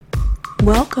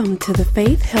Welcome to the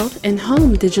Faith, Health, and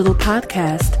Home Digital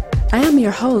Podcast. I am your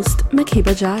host,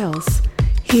 Makiba Giles.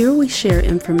 Here we share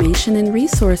information and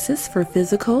resources for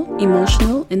physical,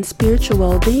 emotional, and spiritual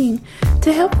well-being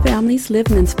to help families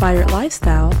live an inspired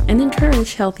lifestyle and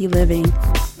encourage healthy living.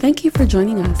 Thank you for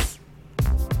joining us.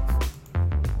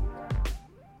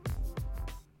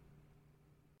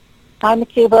 Hi,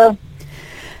 Makiba.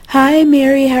 Hi,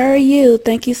 Mary. How are you?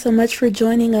 Thank you so much for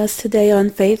joining us today on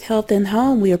Faith, Health, and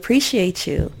Home. We appreciate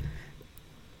you.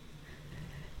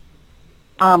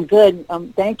 I'm good.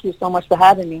 Thank you so much for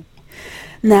having me.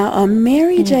 Now,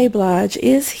 Mary J. Blige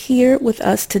is here with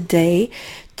us today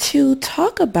to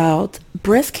talk about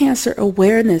Breast Cancer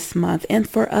Awareness Month and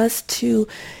for us to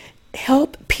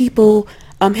help people,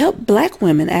 help Black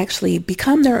women actually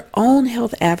become their own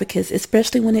health advocates,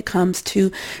 especially when it comes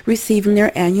to receiving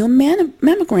their annual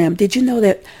mammogram. Did you know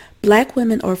that Black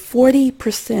women are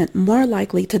 40% more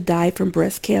likely to die from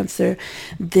breast cancer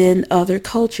than other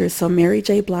cultures? So Mary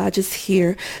J. Blige is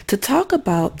here to talk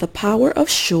about the Power of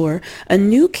Sure, a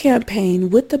new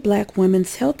campaign with the Black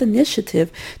Women's Health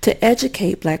Initiative to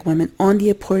educate Black women on the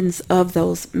importance of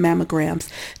those mammograms.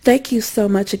 Thank you so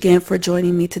much again for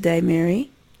joining me today, Mary.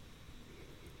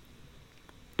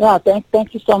 Yeah,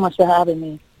 thank you so much for having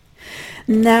me.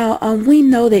 Now, we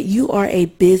know that you are a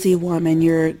busy woman.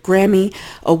 You're a Grammy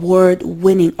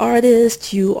Award-winning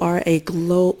artist. You are a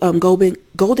Golden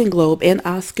Globe and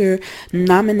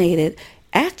Oscar-nominated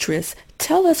actress.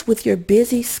 Tell us, with your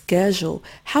busy schedule,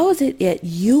 how is it that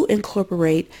you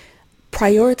incorporate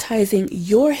prioritizing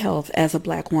your health as a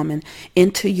Black woman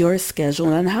into your schedule,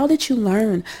 and how did you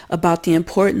learn about the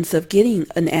importance of getting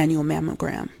an annual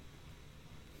mammogram?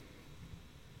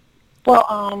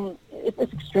 Well,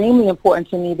 it's extremely important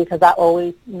to me because I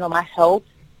always, my health,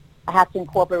 I have to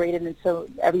incorporate it into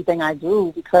everything I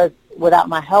do because without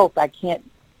my health, I can't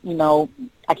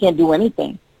do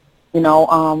anything.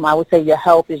 I would say your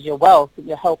health is your wealth.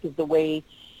 Your health is the way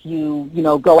you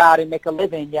go out and make a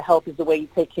living. Your health is the way you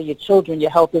take care of your children. Your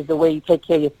health is the way you take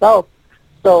care of yourself.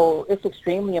 So it's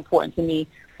extremely important to me.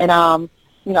 And, I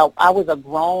was a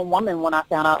grown woman when I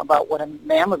found out about what a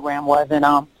mammogram was.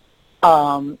 And,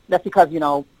 that's because, in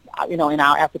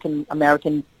our African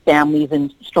American families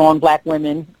and strong Black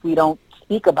women, we don't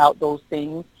speak about those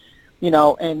things,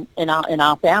 in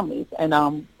our families. And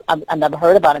I never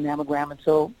heard about a mammogram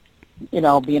until,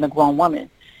 being a grown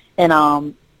woman.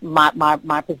 And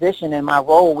my position and my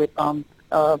role with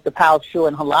the Power of Sure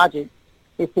and Hologic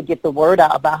is to get the word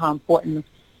out about how important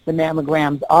the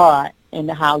mammograms are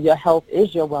and how your health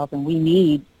is your wealth, and we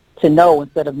need to know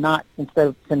instead of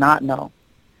to not know.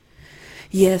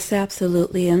 Yes,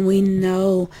 absolutely. And we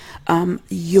know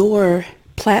your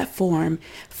platform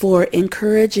for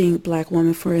encouraging Black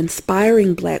women, for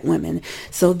inspiring Black women.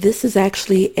 So this is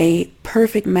actually a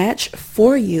perfect match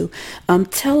for you.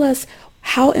 Tell us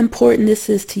how important this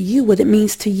is to you, what it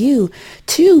means to you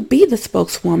to be the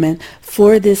spokeswoman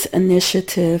for this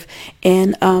initiative.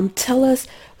 And tell us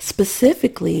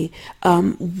specifically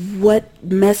what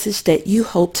message that you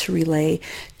hope to relay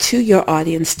to your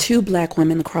audience, to Black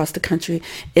women across the country,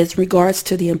 in regards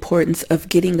to the importance of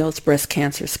getting those breast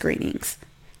cancer screenings.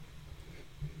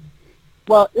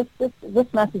 Well,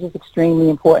 this message is extremely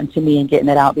important to me in getting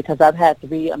it out because I've had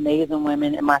 3 amazing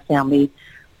women in my family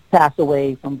pass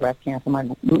away from breast cancer.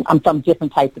 I'm from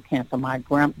different types of cancer. My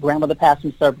grandmother passed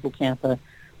from cervical cancer.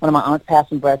 One of my aunts passed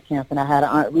from breast cancer, and I had an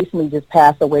aunt recently just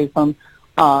pass away from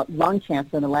lung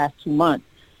cancer in the last 2 months.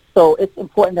 So it's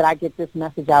important that I get this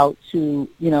message out to,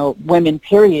 women,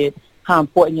 period, how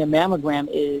important your mammogram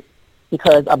is,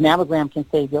 because a mammogram can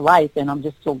save your life. And I'm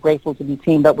just so grateful to be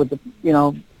teamed up with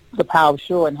the Power of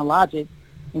Sure and Hologic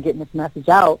and getting this message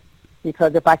out,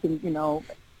 because if I can,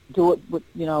 do it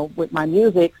with my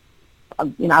music, I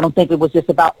don't think it was just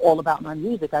all about my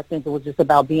music. I think it was just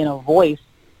about being a voice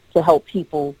to help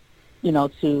people,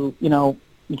 to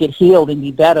get healed and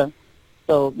be better.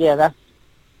 So, yeah,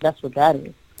 that's what that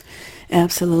is.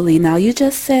 Absolutely. Now, you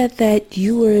just said that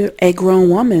you were a grown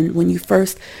woman when you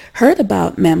first heard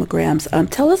about mammograms.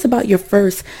 Tell us about your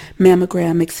first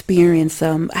mammogram experience.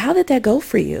 How did that go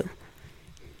for you?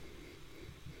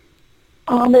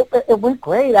 It went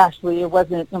great, actually. It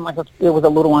wasn't it was a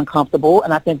little uncomfortable,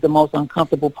 and I think the most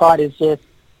uncomfortable part is just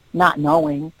not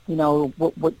knowing,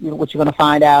 what you're going to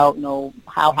find out,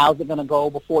 how's it going to go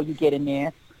before you get in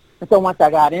there. And so once I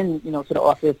got in, to the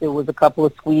office, there was a couple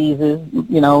of squeezes,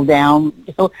 down,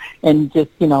 and just,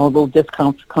 a little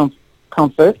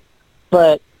discomfort.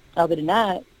 But other than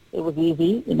that, it was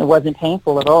easy and it wasn't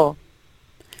painful at all.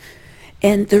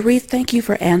 And thank you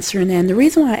for answering. And the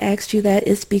reason why I asked you that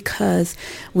is because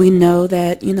we know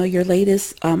that, your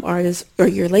latest artist or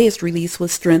your latest release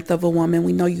was Strength of a Woman.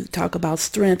 We know you talk about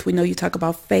strength. We know you talk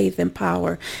about faith and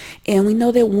power. And we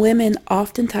know that women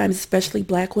oftentimes, especially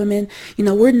black women,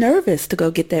 we're nervous to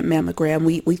go get that mammogram.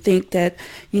 We think that,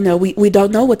 we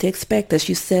don't know what to expect, as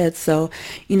you said. So,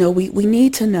 we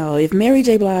need to know if Mary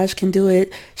J. Blige can do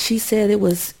it. She said it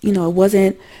was, it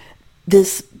wasn't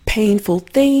this painful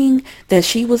thing, that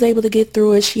she was able to get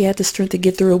through it. She had the strength to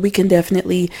get through it. We can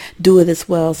definitely do it as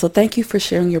well. So thank you for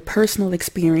sharing your personal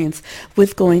experience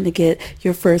with going to get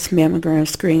your first mammogram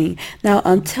screening. Now,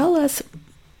 tell us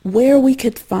where we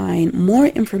could find more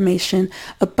information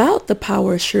about the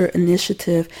Power Assure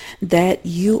initiative that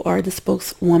you are the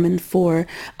spokeswoman for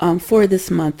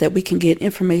this month, that we can get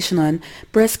information on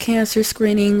breast cancer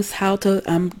screenings, how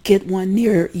to get one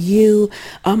near you,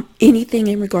 anything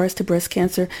in regards to breast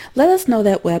cancer. Let us know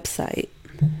that website.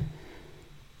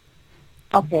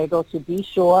 Okay, go to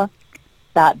besure.bwhi.org.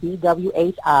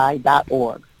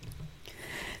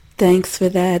 Thanks for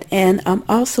that. And I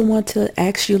also want to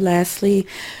ask you lastly,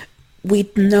 we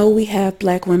know we have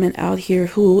black women out here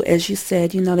who, as you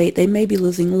said, they may be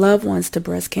losing loved ones to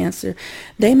breast cancer.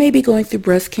 They may be going through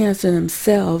breast cancer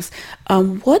themselves.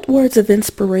 What words of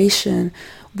inspiration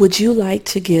would you like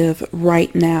to give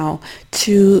right now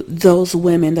to those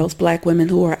women, those black women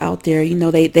who are out there?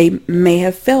 They may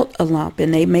have felt a lump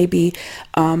and they may be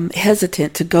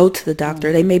hesitant to go to the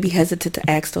doctor. They may be hesitant to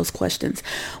ask those questions.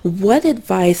 What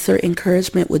advice or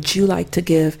encouragement would you like to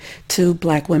give to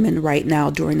black women right now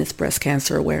during this Breast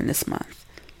Cancer Awareness Month?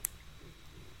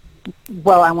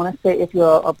 Well, I want to say if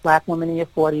you're a black woman in your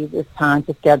 40s, it's time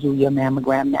to schedule your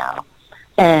mammogram now.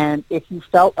 And if you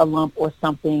felt a lump or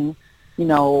something, you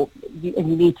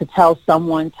need to tell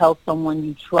someone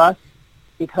you trust,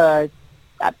 because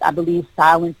I believe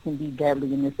silence can be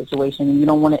deadly in this situation, and you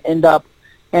don't want to end up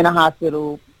in a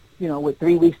hospital, with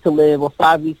 3 weeks to live or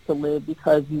 5 weeks to live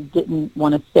because you didn't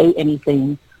want to say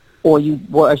anything or you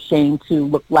were ashamed to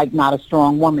look like not a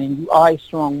strong woman. You are a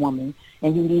strong woman,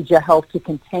 and you need your health to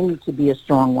continue to be a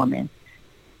strong woman.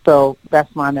 So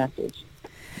that's my message.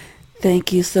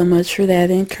 Thank you so much for that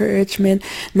encouragement.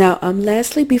 Now,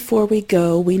 lastly, before we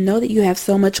go, we know that you have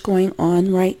so much going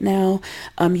on right now.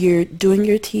 You're doing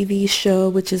your TV show,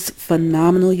 which is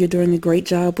phenomenal. You're doing a great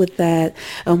job with that.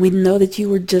 We know that you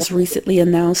were just recently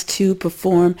announced to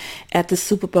perform at the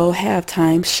Super Bowl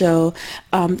halftime show.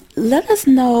 Let us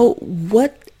know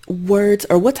what words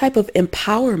or what type of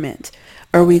empowerment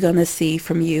are we going to see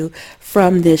from you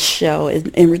from this show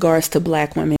in regards to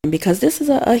black women? Because this is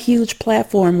a huge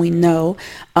platform, we know,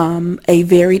 a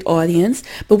varied audience,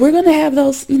 but we're going to have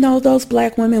those, those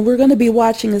black women. We're going to be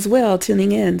watching as well,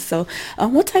 tuning in. So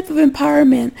what type of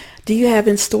empowerment do you have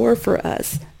in store for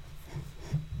us?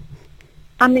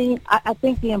 I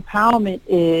think the empowerment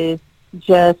is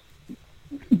just,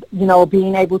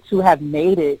 being able to have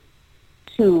made it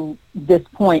to this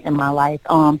point in my life.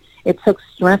 It took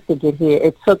strength to get here.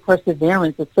 It took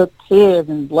perseverance. It took tears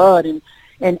and blood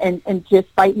and just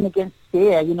fighting against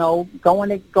fear, going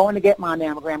to get my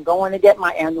mammogram, going to get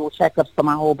my annual checkups for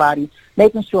my whole body,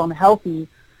 making sure I'm healthy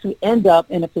to end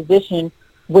up in a position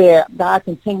where God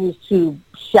continues to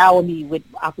shower me with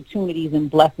opportunities and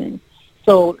blessings.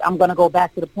 So I'm going to go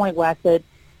back to the point where I said,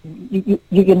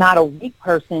 you're not a weak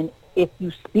person if you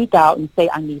speak out and say,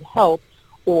 I need help,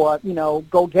 or,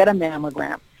 go get a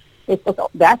mammogram.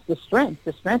 That's the strength.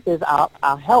 The strength is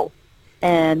our health.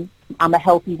 And I'm a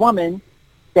healthy woman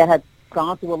that has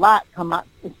gone through a lot,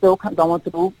 still going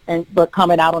through, but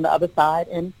coming out on the other side.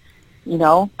 And,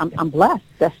 I'm blessed.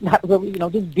 That's not really,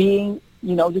 just being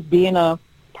a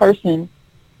person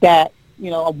that,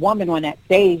 a woman on that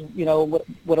stage,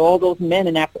 with all those men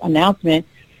in that announcement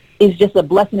is just a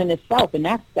blessing in itself. And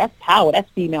that's power. That's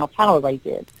female power right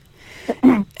there.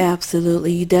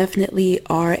 Absolutely. You definitely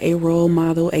are a role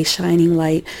model, a shining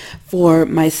light for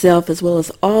myself as well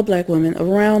as all black women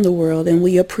around the world. And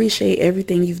we appreciate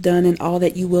everything you've done and all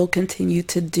that you will continue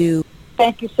to do.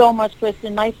 Thank you so much,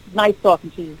 Kristen. Nice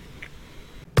talking to you.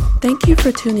 Thank you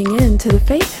for tuning in to the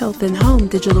Faith, Health, and Home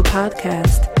digital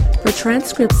podcast. For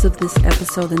transcripts of this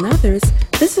episode and others,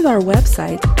 visit our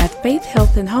website at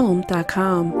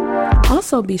faithhealthandhome.com.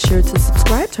 Also, be sure to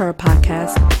subscribe to our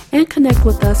podcast and connect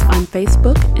with us on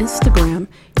Facebook, Instagram,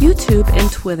 YouTube,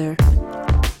 and Twitter.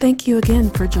 Thank you again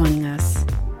for joining us.